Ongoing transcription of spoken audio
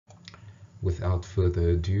without further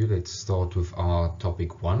ado, let's start with our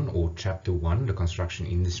topic 1 or chapter 1, the construction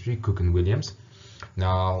industry, Cook and Williams.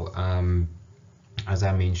 Now, as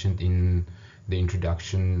I mentioned in the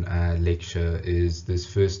introduction lecture, is this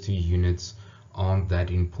first 2 units aren't that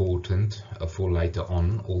important for later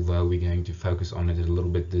on, although we're going to focus on it a little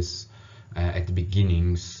bit at the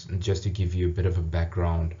beginnings, just to give you a bit of a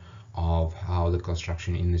background of how the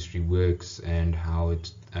construction industry works and how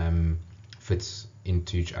it fits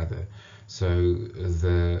into each other. So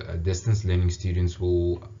the distance learning students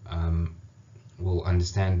will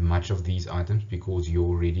understand much of these items because you're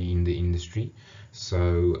already in the industry.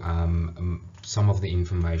 So some of the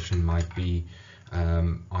information might be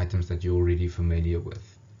items that you're already familiar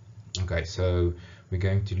with. Okay, so we're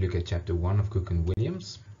going to look at chapter 1 of Cook and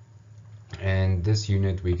Williams, and this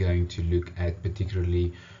unit we're going to look at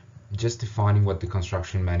particularly just defining what the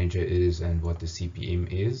construction manager is and what the CPM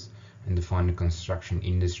is, and define the construction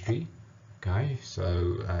industry. Okay,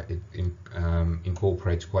 so it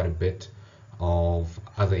incorporates quite a bit of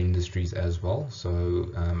other industries as well. So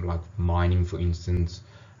like mining, for instance,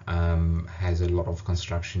 has a lot of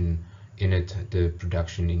construction in it, the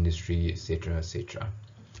production industry, etc., etc.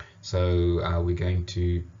 So we're going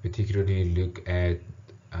to particularly look at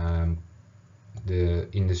the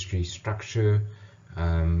industry structure,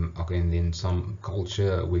 okay, and then some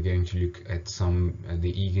culture. We're going to look at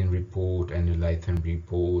the Egan report and the Latham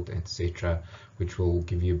report, etc., which will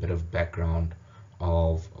give you a bit of background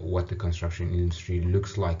of what the construction industry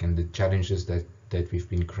looks like and the challenges that we've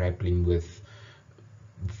been grappling with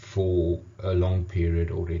for a long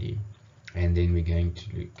period already. And then we're going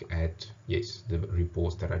to look at, yes, the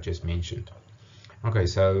reports that I just mentioned. Okay,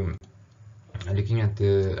 so looking at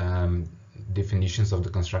the definitions of the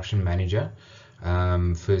construction manager,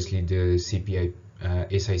 firstly, the SACP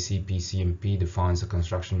CMP defines a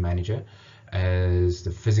construction manager as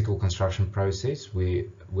the physical construction process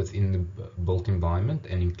within the built environment,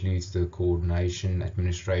 and includes the coordination,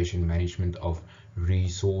 administration, management of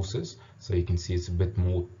resources. So you can see it's a bit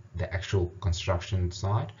more the actual construction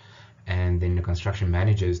side, and then the construction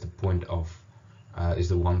manager is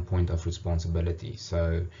the one point of responsibility.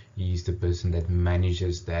 So he's the person that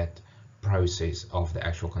manages that process of the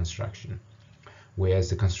actual construction, whereas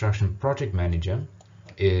the construction project manager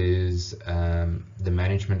is the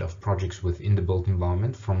management of projects within the built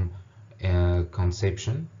environment from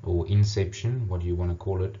conception or inception, what do you want to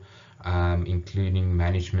call it, including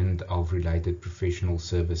management of related professional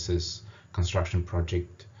services. Construction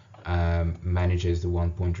project manager is the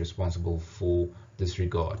one point responsible for this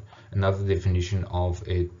regard. Another definition of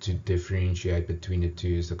it to differentiate between the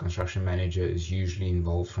two is the construction manager is usually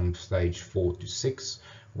involved from stage 4 to 6,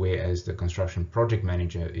 whereas the construction project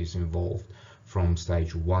manager is involved from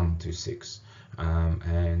stage 1 to 6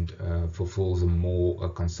 and fulfills a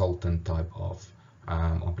consultant type of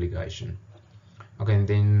obligation. Okay, and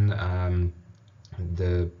then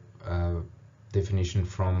the definition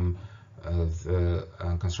from the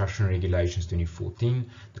Construction Regulations 2014,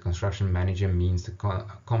 the construction manager means the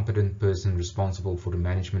competent person responsible for the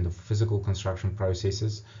management of physical construction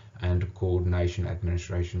processes and coordination,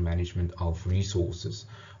 administration, management of resources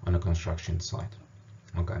on a construction site.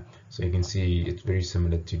 Okay, so you can see it's very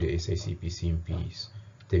similar to the SACP CMP's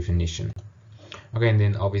definition. Okay, and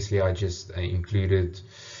then obviously I just included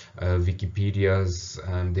Wikipedia's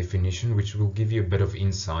definition, which will give you a bit of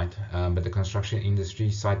insight, but the construction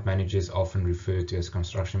industry, site managers often referred to as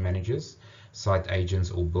construction managers. Site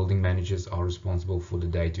agents or building managers are responsible for the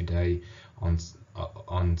day-to-day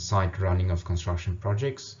on-site running of construction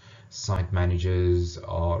projects. Site managers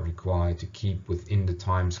are required to keep within the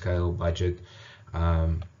timescale budget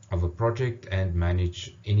of a project and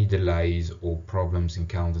manage any delays or problems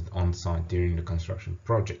encountered on site during the construction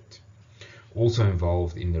project. Also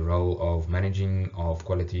involved in the role of managing of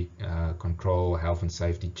quality control, health and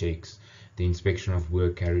safety checks, the inspection of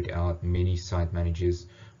work carried out. Many site managers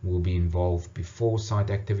will be involved before site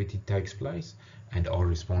activity takes place and are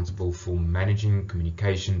responsible for managing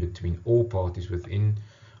communication between all parties within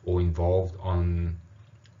or involved in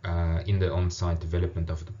the on-site development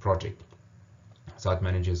of the project. Site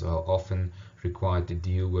managers are often required to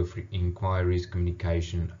deal with inquiries,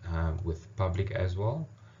 communication with public as well.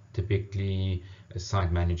 Typically, a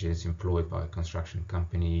site manager is employed by a construction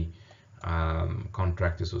company,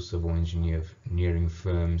 contractors or civil engineering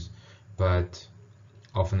firms, but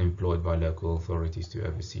often employed by local authorities to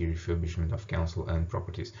oversee refurbishment of council-owned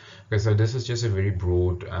properties. Okay, so this is just a very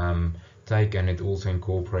broad take, and it also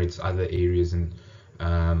incorporates other areas in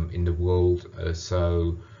the world.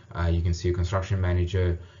 So you can see a construction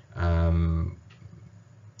manager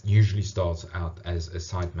usually starts out as a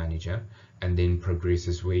site manager, and then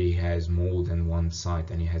progresses where he has more than one site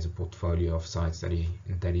and he has a portfolio of sites that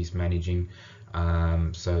he's managing.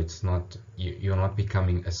 So it's not, you're not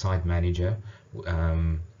becoming a site manager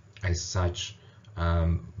as such,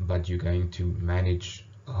 but you're going to manage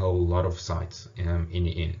a whole lot of sites in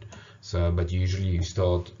the end. So, but usually you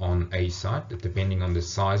start on a site, depending on the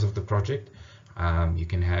size of the project. You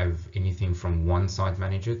can have anything from one site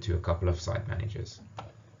manager to a couple of site managers.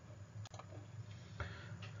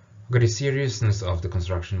 Got the seriousness of the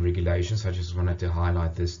construction regulations. I just wanted to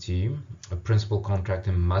highlight this to you. A principal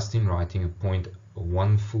contractor must in writing appoint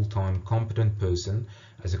one full-time competent person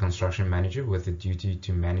as a construction manager with the duty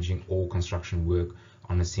to managing all construction work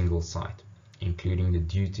on a single site, including the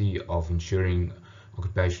duty of ensuring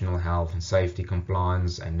occupational health and safety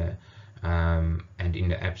compliance, and in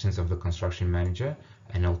the absence of the construction manager,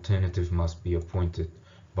 an alternative must be appointed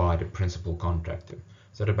by the principal contractor.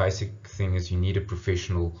 So the basic thing is you need a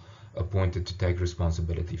professional appointed to take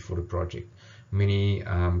responsibility for the project. Many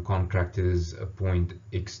contractors appoint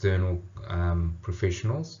external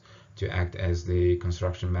professionals to act as the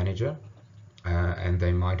construction manager, and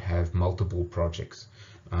they might have multiple projects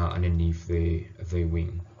underneath their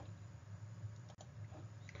wing.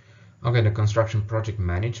 Okay, the construction project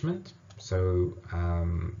management. So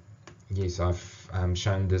yes, I've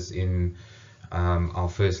shown this in our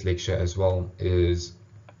first lecture as well.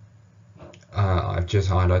 I've just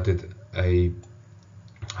highlighted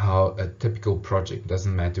how a typical project,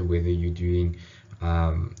 doesn't matter whether you're doing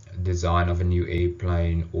design of a new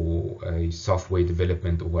airplane or a software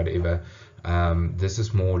development or whatever. This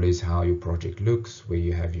is more or less how your project looks, where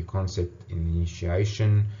you have your concept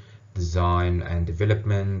initiation, design and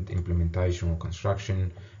development, implementation or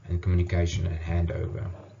construction, and communication and handover.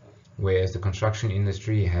 Whereas the construction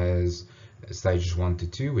industry has stages 1 to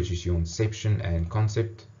 2, which is your inception and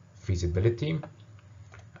concept feasibility.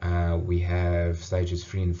 We have stages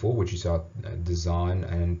 3 and 4, which is our design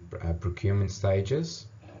and procurement stages.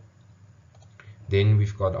 Then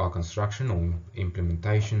we've got our construction or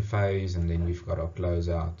implementation phase, and then we've got our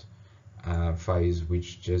closeout phase,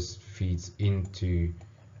 which just feeds into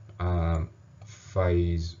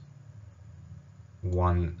phase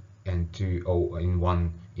 1 and 2, or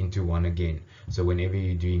into one again. So whenever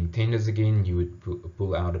you're doing tenders again, you would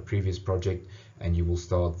pull out a previous project and you will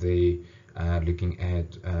start there looking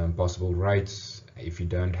at possible rates. If you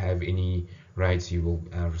don't have any rates, you will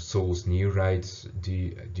source new rates,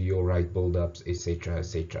 do your rate build-ups, etc.,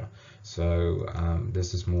 etc. So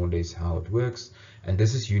this is more or less how it works, and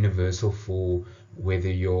this is universal for whether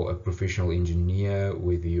you're a professional engineer,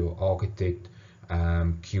 whether you're architect,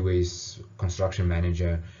 QS, construction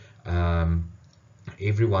manager.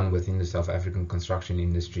 Everyone within the South African construction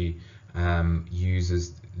industry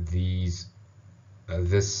uses these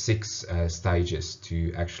 6 stages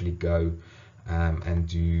to actually go and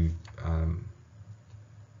do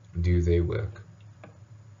their work.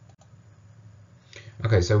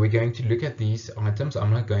 Okay, so we're going to look at these items.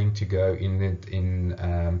 I'm not going to go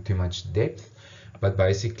in too much depth, but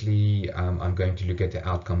basically I'm going to look at the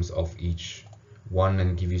outcomes of each one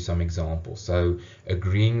and give you some examples. So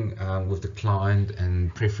agreeing with the client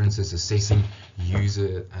and preferences, assessing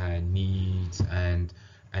user needs and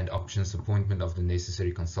options, appointment of the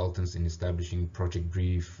necessary consultants in establishing project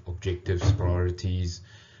brief, objectives, priorities,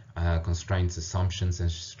 constraints, assumptions,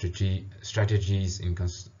 and strategies in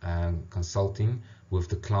consulting with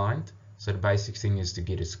the client. So the basic thing is to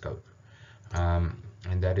get a scope,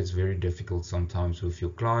 and that is very difficult sometimes with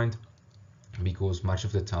your client, because much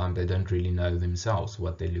of the time they don't really know themselves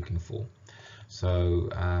what they're looking for. So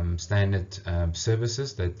standard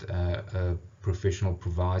services that a professional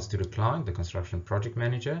provides to the client, the construction project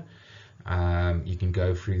manager, you can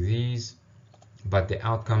go through these, but the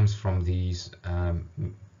outcomes from these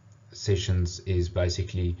sessions is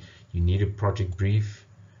basically you need a project brief,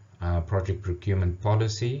 project procurement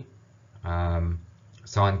policy,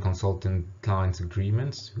 sign consultant clients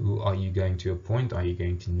agreements. Who are you going to appoint? Are you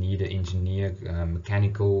going to need an engineer,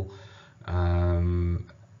 mechanical,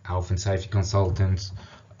 health and safety consultants?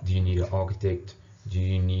 Do you need an architect? Do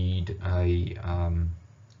you need a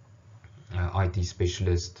IT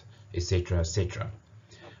specialist, etc., etc.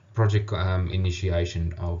 Project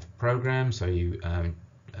initiation of programs. So you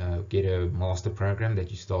get a master program that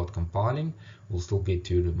you start compiling. We'll still get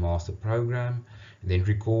to the master program. Then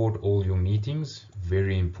record all your meetings.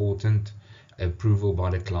 Very important. Approval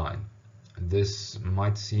by the client. This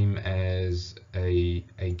might seem as a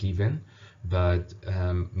given, but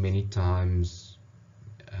many times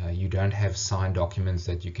you don't have signed documents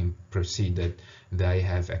that you can proceed, that they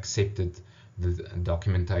have accepted the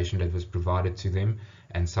documentation that was provided to them,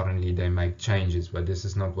 and suddenly they make changes, but this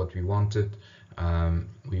is not what we wanted.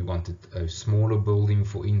 We wanted a smaller building,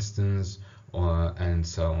 for instance, and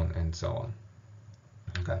so on and so on.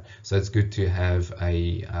 Okay, so it's good to have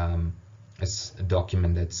a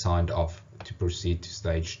document that's signed off to proceed to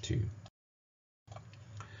stage 2.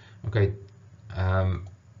 Okay,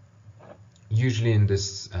 usually in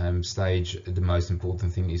this stage, the most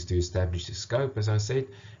important thing is to establish the scope, as I said,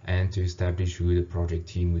 and to establish who the project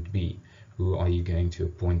team would be. Who are you going to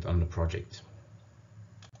appoint on the project?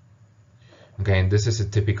 Okay, and this is a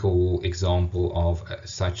typical example of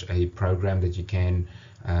such a program that you can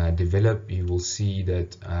develop. You will see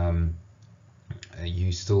that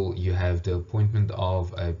you have the appointment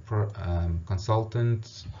of a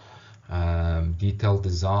consultant, detailed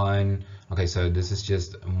design. Okay, so this is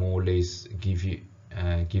just more or less gives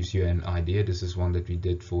you an idea. This is one that we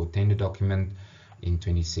did for tender document in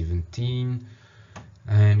 2017,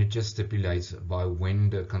 and it just stipulates by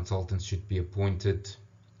when the consultants should be appointed,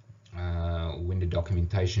 when the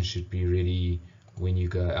documentation should be ready, when you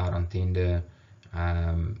go out on tender,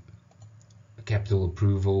 capital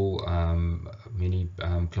approval. Many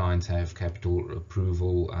clients have capital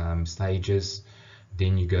approval stages.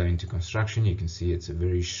 Then you go into construction. You can see it's a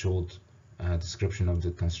very short description of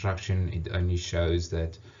the construction. It only shows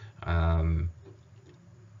that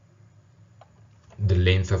the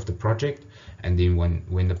length of the project, and then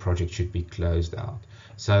when the project should be closed out.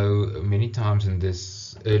 So many times in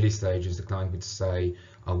this early stages, the client would say,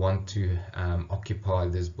 I want to occupy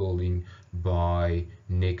this building by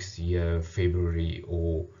next year February,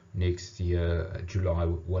 or next year July,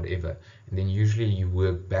 whatever. And then usually you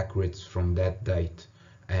work backwards from that date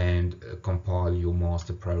and compile your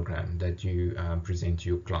master program that you present to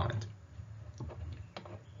your client.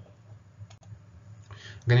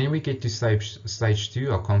 Then we get to stage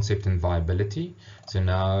 2, our concept and viability. So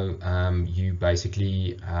now you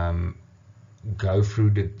basically go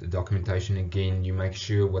through the documentation again. You make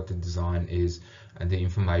sure what the design is, and the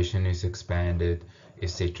information is expanded,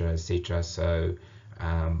 etc., etc. So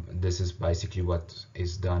this is basically what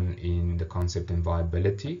is done in the concept and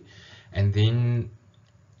viability, and then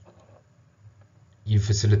you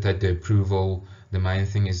facilitate the approval. The main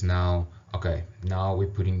thing is now, okay, now we're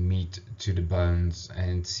putting meat to the bones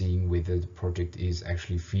and seeing whether the project is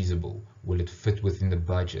actually feasible. Will it fit within the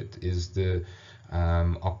budget? Is the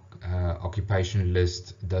occupation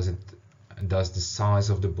list, does the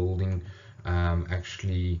size of the building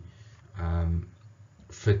actually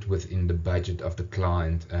fit within the budget of the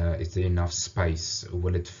client? Is there enough space?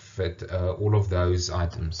 Will it fit? All of those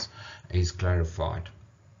items is clarified.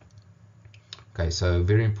 Okay, so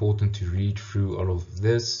very important to read through all of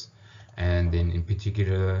this. And then in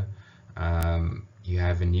particular, you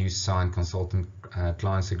have a new signed consultant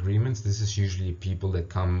clients agreements. This is usually people that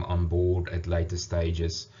come on board at later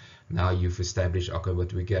stages. Now you've established, okay,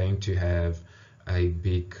 but we're going to have a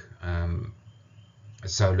big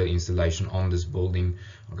solar installation on this building.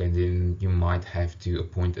 Okay, then you might have to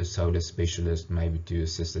appoint a solar specialist, maybe to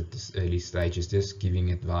assist at this early stages, just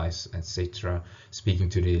giving advice, etc., speaking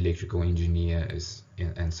to the electrical engineers,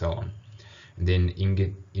 and so on. And then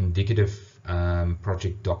indicative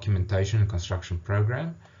project documentation and construction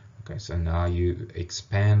program. Okay, so now you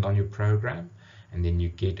expand on your program, and then you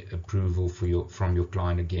get approval from your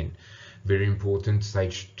client again. Very important.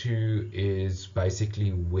 Stage 2 is basically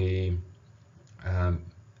where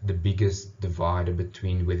the biggest divider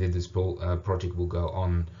between whether this project will go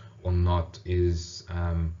on or not is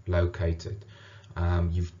located.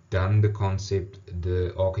 You've done the concept,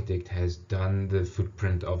 the architect has done the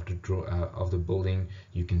footprint of the building.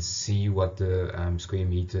 You can see what the square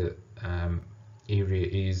meter area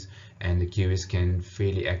is, and the QS can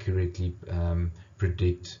fairly accurately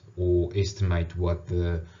predict or estimate what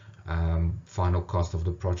the final cost of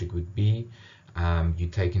the project would be. You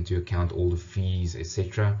take into account all the fees,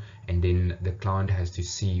 etc., and then the client has to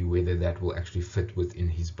see whether that will actually fit within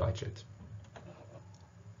his budget.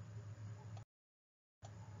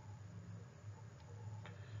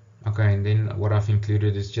 Okay, and then what I've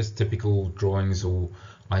included is just typical drawings or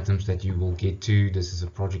items that you will get to. This is a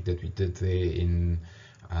project that we did there in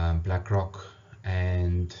Blackrock,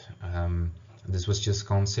 and this was just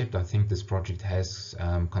concept. I think this project has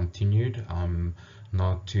continued. I'm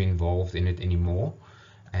not too involved in it anymore,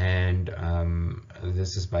 and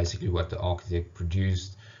this is basically what the architect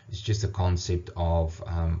produced. It's just a concept of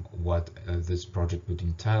what this project would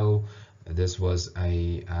entail. This was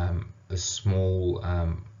a small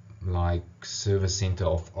like service center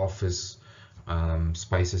of office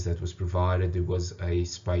spaces that was provided. There was a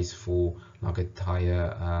space for like a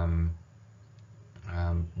tire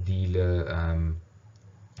dealer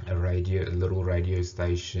a little radio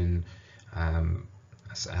station,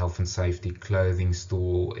 health and safety, clothing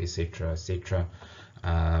store, etc., etc.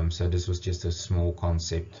 So this was just a small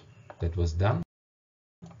concept that was done.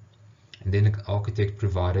 And then the architect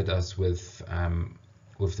provided us with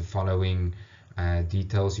the following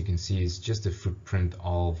details. You can see it's just a footprint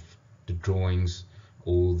of the drawings,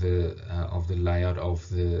 all the of the layout of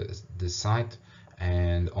the site,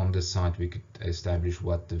 and on the site we could establish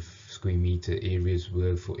what the square meter areas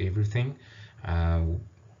were for everything,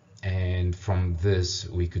 and from this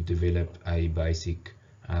we could develop a basic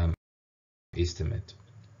estimate.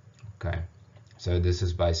 Okay, so this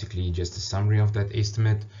is basically just a summary of that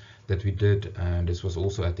estimate that we did, and this was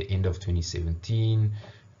also at the end of 2017. You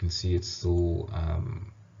can see it's still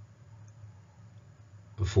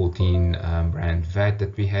 14 Rand VAT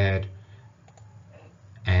that we had,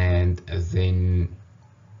 and then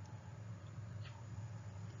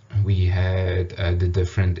we had the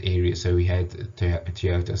different areas. So we had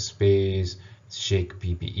Toyota spares, Sheikh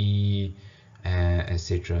PPE,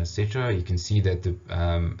 etc., etc. You can see that the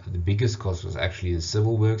biggest cost was actually the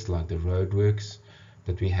civil works, like the road works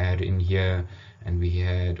that we had in here, and we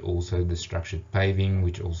had also the structured paving,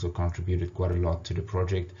 which also contributed quite a lot to the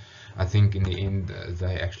project. I think in the end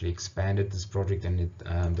they actually expanded this project, and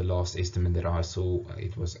the last estimate that I saw,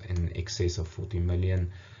 it was in excess of 40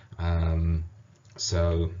 million.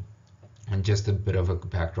 So, and just a bit of a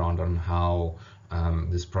background on how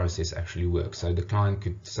this process actually works. So the client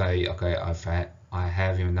could say, okay, I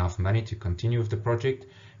have enough money to continue with the project,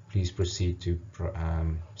 please proceed to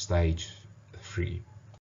stage 3.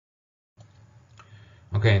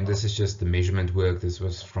 Okay, and this is just the measurement work. This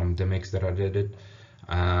was from Dimex that I did it,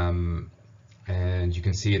 and you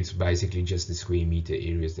can see it's basically just the square meter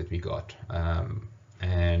areas that we got,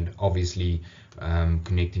 and obviously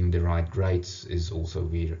connecting the right grades is also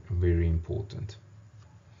very, very important.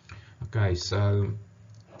 Okay, so,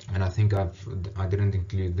 and I think I didn't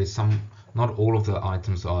include, there's some, not all of the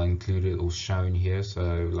items are included or shown here,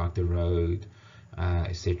 so like the road,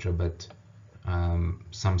 etc., but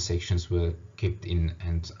some sections were kept in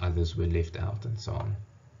and others were left out, and so on.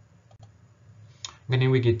 And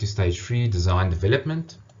then we get to stage 3, design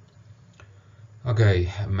development.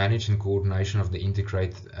 Okay, manage and coordination of the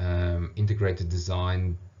integrated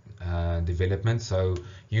design development. So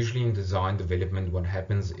usually in design development, what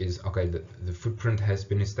happens is, okay, the footprint has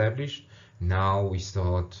been established. Now we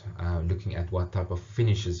start looking at what type of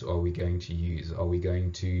finishes are we going to use. Are we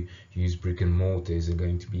going to use brick and mortar? Is it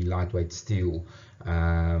going to be lightweight steel?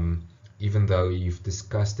 Even though you've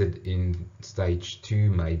discussed it in stage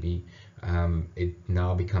 2, maybe it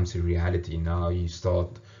now becomes a reality. Now you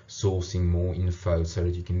start sourcing more info so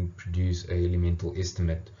that you can produce an elemental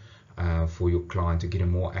estimate for your client to get a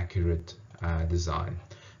more accurate design.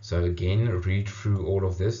 So again, read through all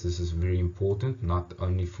of this. This is very important, not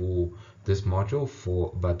only for this module,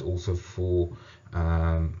 but also for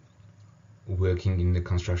working in the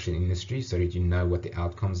construction industry, so that you know what the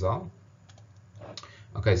outcomes are.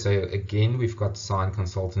 Okay, so again, we've got signed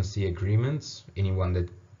consultancy agreements. Anyone that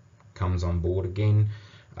comes on board again,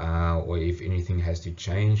 or if anything has to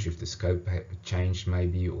change, if the scope changed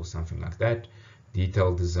maybe, or something like that.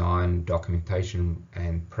 Detailed design, documentation,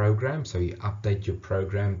 and program. So you update your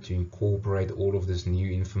program to incorporate all of this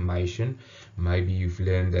new information. Maybe you've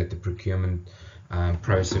learned that the procurement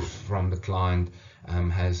process from the client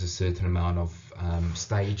has a certain amount of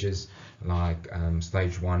stages, like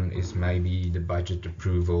stage 1 is maybe the budget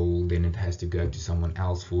approval, then it has to go to someone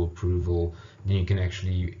else for approval. Then you can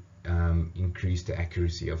actually increase the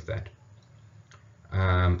accuracy of that.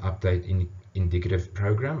 Update in indicative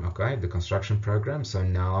program, okay, the construction program. So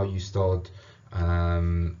now you start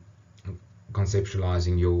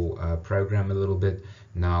conceptualizing your program a little bit.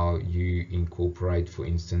 Now you incorporate, for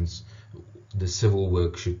instance, the civil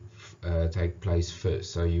work should take place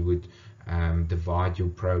first. So you would divide your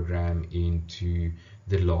program into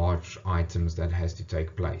the large items that has to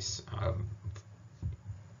take place.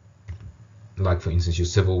 Like for instance, your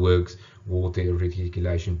civil works, water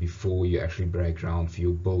reticulation before you actually break ground for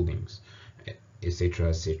your buildings, etc.,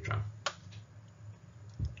 etc.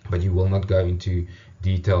 But you will not go into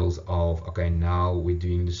details of, okay, now we're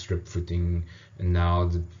doing the strip footing, and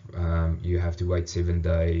now you have to wait 7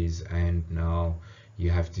 days, and now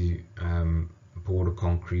you have to pour the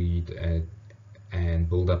concrete and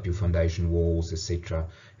build up your foundation walls, etc.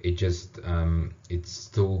 It just it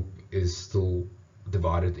still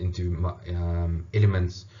divided into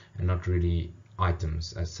elements and not really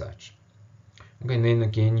items as such. Okay, and then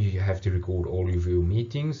again you have to record all of your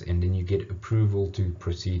meetings, and then you get approval to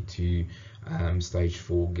proceed to stage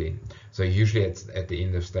 4 again. So usually at the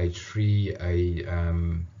end of stage 3 a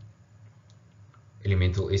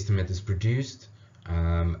elemental estimate is produced,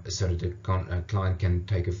 so that the client can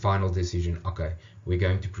take a final decision. Okay, we're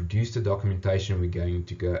going to produce the documentation, we're going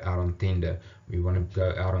to go out on tender. We want to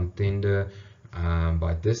go out on tender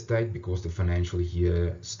by this date because the financial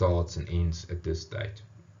year starts and ends at this date.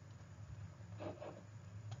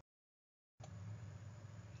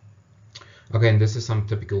 Okay, and this is some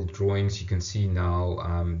typical drawings. You can see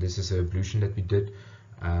now this is a ablution that we did,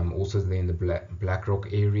 also there in the black rock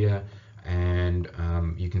area, and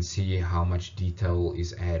you can see how much detail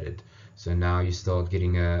is added. So now you start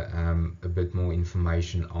getting a bit more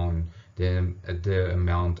information on the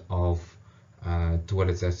amount of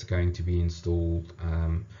toilets that's going to be installed,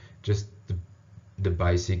 just the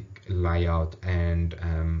basic layout and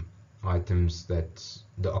items, that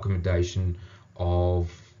the accommodation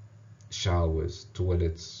of showers,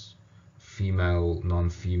 toilets, female,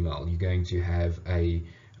 non-female. You're going to have a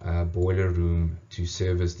boiler room to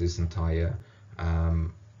service this entire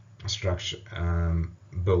structure,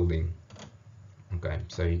 building. Okay,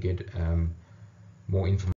 so you get more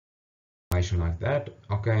information like that.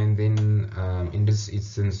 Okay, and then in this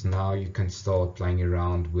instance now you can start playing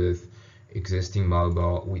around with existing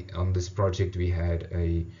mobile. On this project we had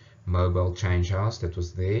a mobile change house that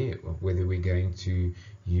was there, whether we're going to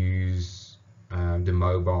use the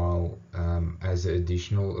mobile as an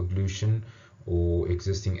additional ablution or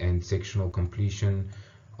existing and sectional completion.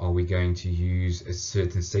 Are we going to use a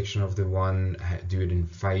certain section of the one, do it in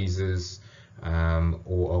phases,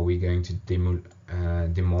 or are we going to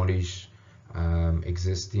demolish the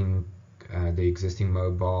existing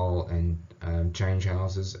mobile and change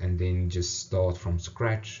houses and then just start from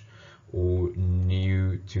scratch, or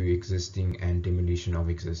new to existing and demolition of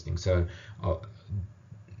existing? So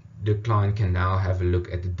the client can now have a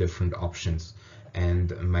look at the different options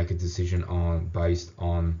and make a decision based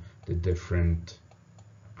on the different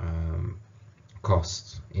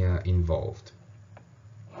costs involved.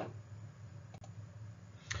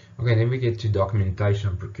 Okay, then we get to documentation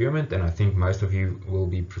and procurement, and I think most of you will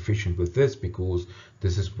be proficient with this because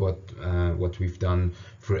this is what we've done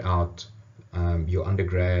throughout your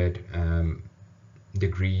undergrad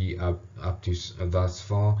degree up to thus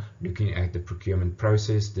far. Looking at the procurement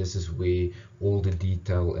process, this is where all the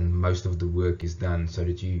detail and most of the work is done, so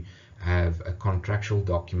that you have a contractual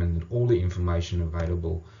document and all the information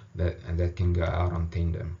available that can go out on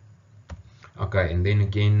tender. Okay, and then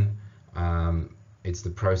again it's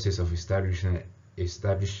the process of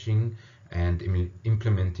establishing and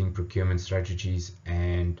implementing procurement strategies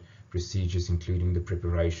and procedures, including the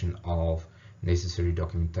preparation of necessary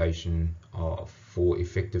documentation for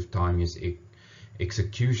effective timeous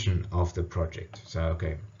execution of the project. So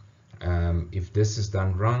okay, if this is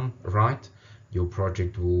done right, your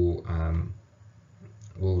project will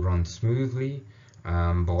run smoothly,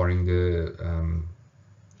 barring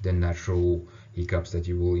the natural hiccups that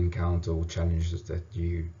you will encounter or challenges that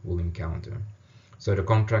you will encounter. So the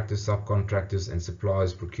contractors, subcontractors and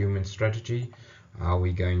suppliers procurement strategy, how are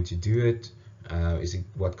we going to do it? Is it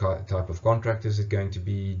what type of contractor is it going to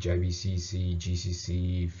be? JBCC,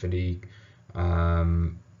 GCC, FIDIC,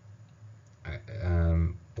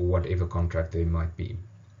 or whatever contractor it might be.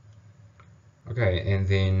 Okay, and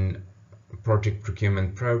then project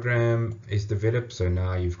procurement program is developed. So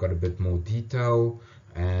now you've got a bit more detail,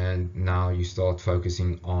 and now you start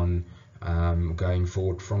focusing on going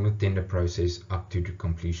forward from the tender process up to the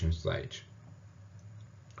completion stage.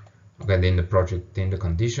 Okay, then the project tender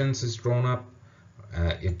conditions is drawn up.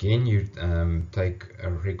 Again, you take a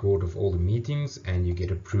record of all the meetings and you get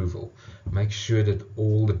approval. Make sure that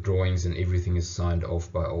all the drawings and everything is signed off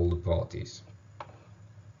by all the parties.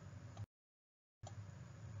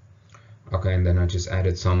 Okay, and then I just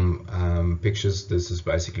added some pictures. This is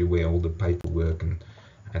basically where all the paperwork and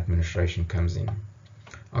administration comes in.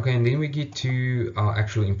 Okay, and then we get to our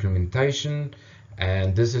actual implementation,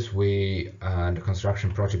 and this is where the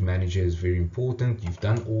construction project manager is very important. You've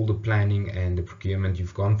done all the planning and the procurement,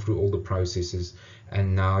 you've gone through all the processes,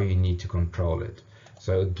 and now you need to control it.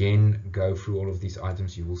 So again, go through all of these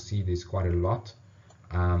items. You will see there's quite a lot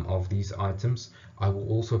of these items. I will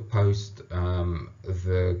also post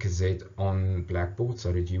the Gazette on Blackboard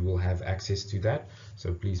so that you will have access to that.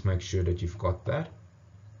 So please make sure that you've got that.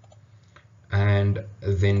 And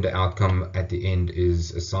then the outcome at the end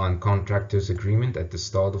is a signed contractors agreement at the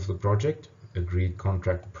start of the project, agreed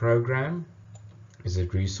contract program. Is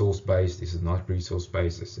it resource based? Is it not resource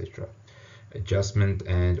based, etc. adjustment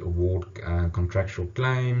and award contractual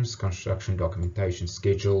claims, construction documentation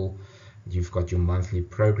schedule. You've got your monthly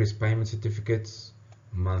progress payment certificates,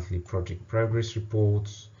 monthly project progress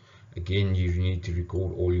reports. Again, you need to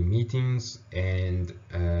record all your meetings and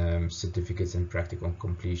certificates and practical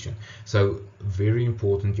completion. So very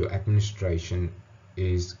important, your administration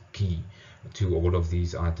is key to all of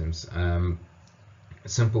these items.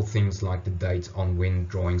 Simple things like the dates on when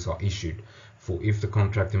drawings are issued. For if the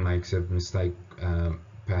contractor makes a mistake,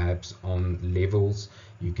 perhaps on levels,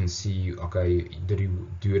 you can see, okay, did he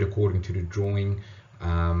do it according to the drawing?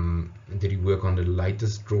 Did he work on the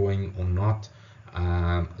latest drawing or not?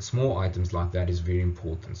 Small items like that is very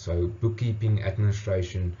important. So bookkeeping,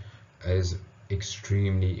 administration is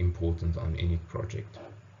extremely important on any project.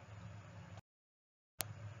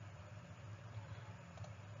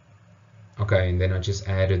 Okay, and then I just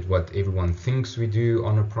added what everyone thinks we do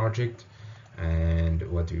on a project and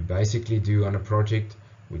what we basically do on a project.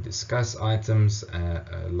 We discuss items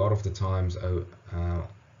a lot of the times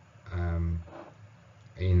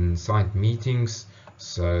in site meetings.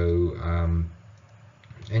 So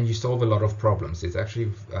and you solve a lot of problems. It's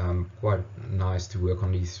actually quite nice to work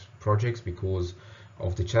on these projects because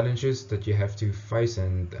of the challenges that you have to face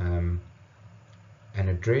and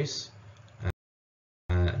address.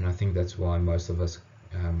 And I think that's why most of us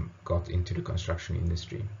got into the construction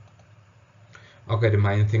industry. Okay, the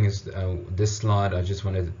main thing is this slide. I just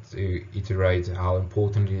wanted to iterate how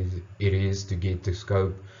important it is to get the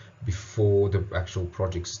scope before the actual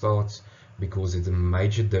project starts, because it's a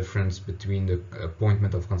major difference between the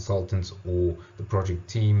appointment of consultants or the project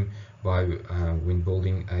team by when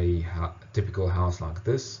building a typical house like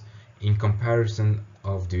this in comparison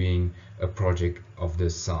of doing a project of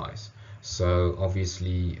this size. So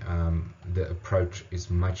obviously the approach is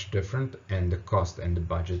much different and the cost and the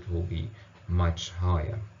budget will be much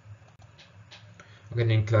higher. Okay,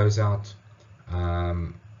 then closeout.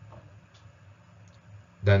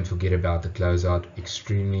 Don't forget about the closeout,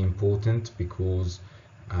 extremely important, because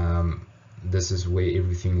this is where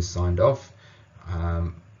everything is signed off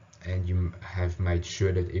and you have made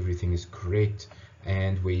sure that everything is correct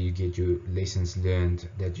and where you get your lessons learned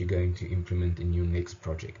that you're going to implement in your next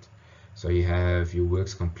project. So you have your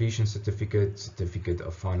works completion certificate, certificate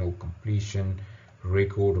of final completion,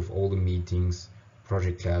 record of all the meetings,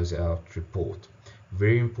 project closeout report.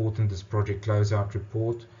 Very important, this project closeout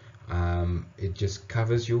report. It just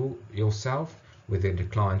covers yourself, whether the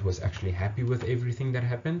client was actually happy with everything that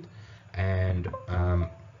happened, and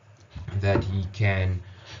that he can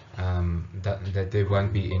that there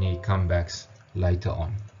won't be any comebacks later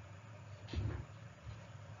on.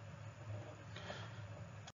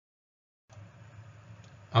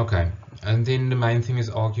 Okay, and then the main thing is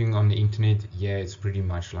arguing on the internet. Yeah, it's pretty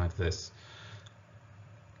much like this.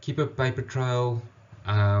 Keep a paper trail.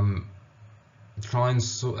 Try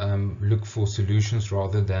and look for solutions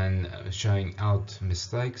rather than showing out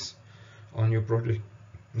mistakes on your project.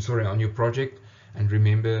 On your project, and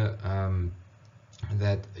remember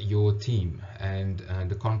that your team and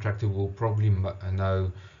the contractor will probably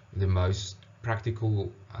know the most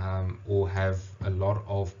practical or have a lot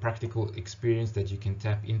of practical experience that you can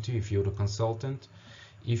tap into if you're the consultant.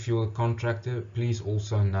 If you're a contractor, please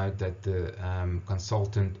also note that the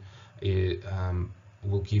consultant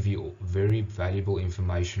will give you very valuable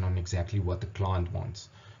information on exactly what the client wants.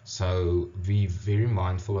 So be very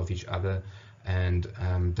mindful of each other and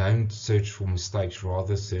don't search for mistakes,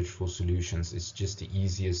 rather search for solutions. It's just the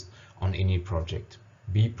easiest on any project.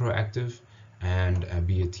 Be proactive and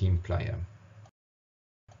be a team player.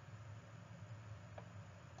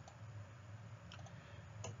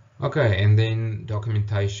 Okay, and then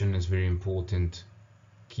documentation is very important.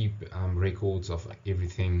 Keep records of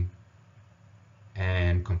everything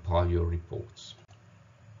and compile your reports.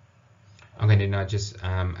 Okay, then I just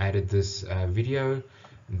added this video,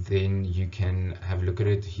 then you can have a look at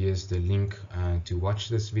it. Here's the link to watch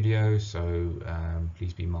this video, so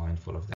please be mindful of that.